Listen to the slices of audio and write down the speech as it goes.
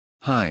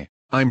Hi,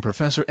 I'm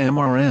Professor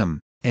MRM,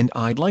 and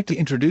I'd like to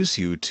introduce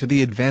you to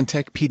the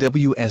Advantech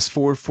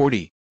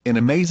PWS-440, an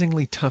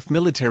amazingly tough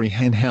military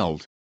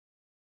handheld.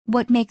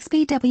 What makes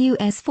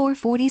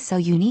PWS-440 so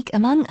unique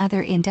among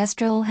other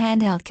industrial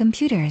handheld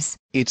computers?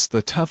 It's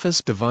the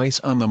toughest device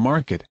on the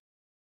market.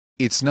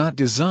 It's not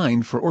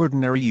designed for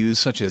ordinary use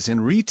such as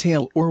in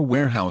retail or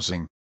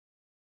warehousing,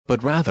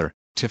 but rather,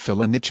 to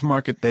fill a niche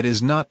market that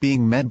is not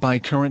being met by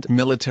current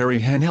military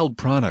handheld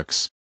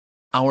products.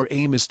 Our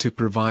aim is to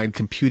provide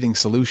computing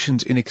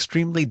solutions in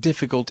extremely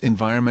difficult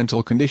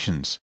environmental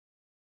conditions.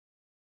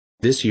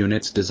 This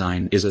unit's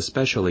design is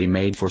especially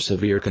made for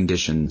severe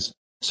conditions,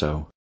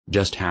 so,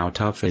 just how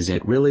tough is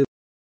it really?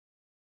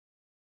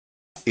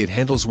 It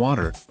handles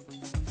water.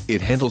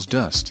 It handles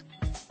dust.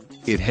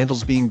 It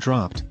handles being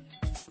dropped.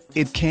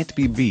 It can't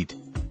be beat.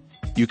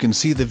 You can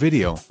see the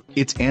video,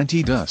 it's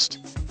anti-dust.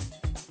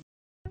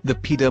 The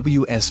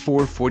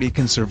PWS-440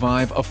 can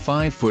survive a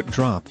 5-foot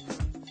drop.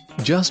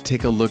 Just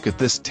take a look at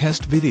this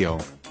test video.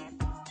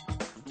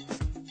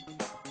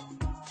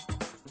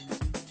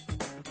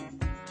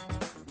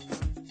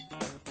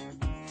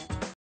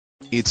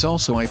 It's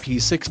also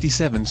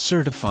IP67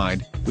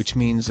 certified, which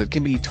means it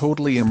can be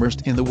totally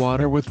immersed in the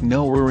water with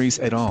no worries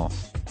at all.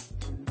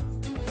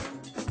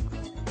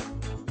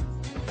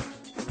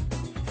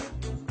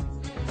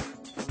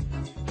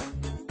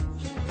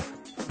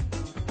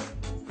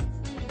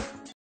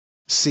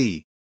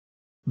 See?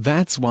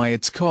 That's why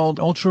it's called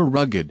ultra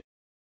rugged.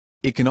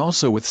 It can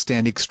also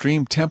withstand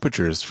extreme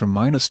temperatures from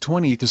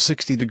 -20 to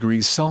 60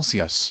 degrees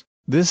Celsius.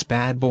 This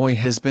bad boy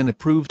has been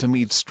approved to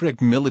meet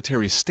strict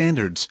military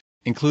standards,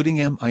 including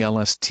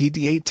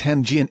MILS-TD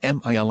 810G and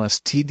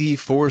MILS-TD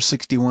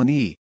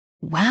 461E.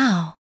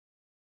 Wow!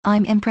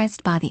 I'm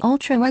impressed by the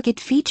ultra-rugged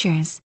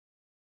features.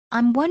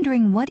 I'm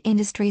wondering what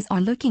industries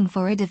are looking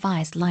for a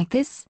device like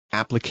this.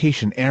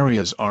 Application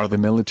areas are the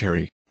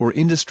military, or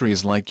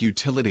industries like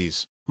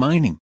utilities,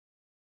 mining,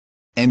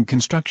 and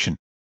construction.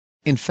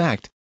 In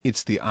fact,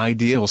 it's the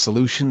ideal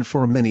solution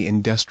for many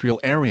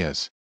industrial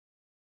areas.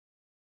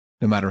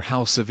 No matter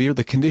how severe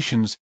the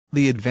conditions,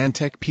 the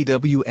Advantech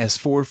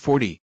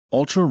PWS-440,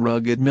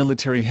 ultra-rugged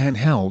military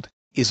handheld,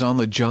 is on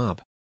the job.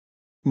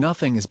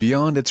 Nothing is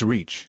beyond its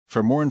reach.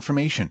 For more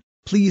information,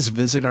 please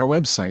visit our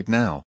website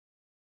now.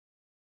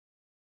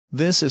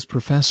 This is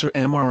Professor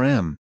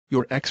MRM,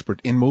 your expert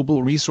in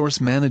mobile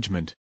resource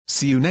management.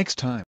 See you next time.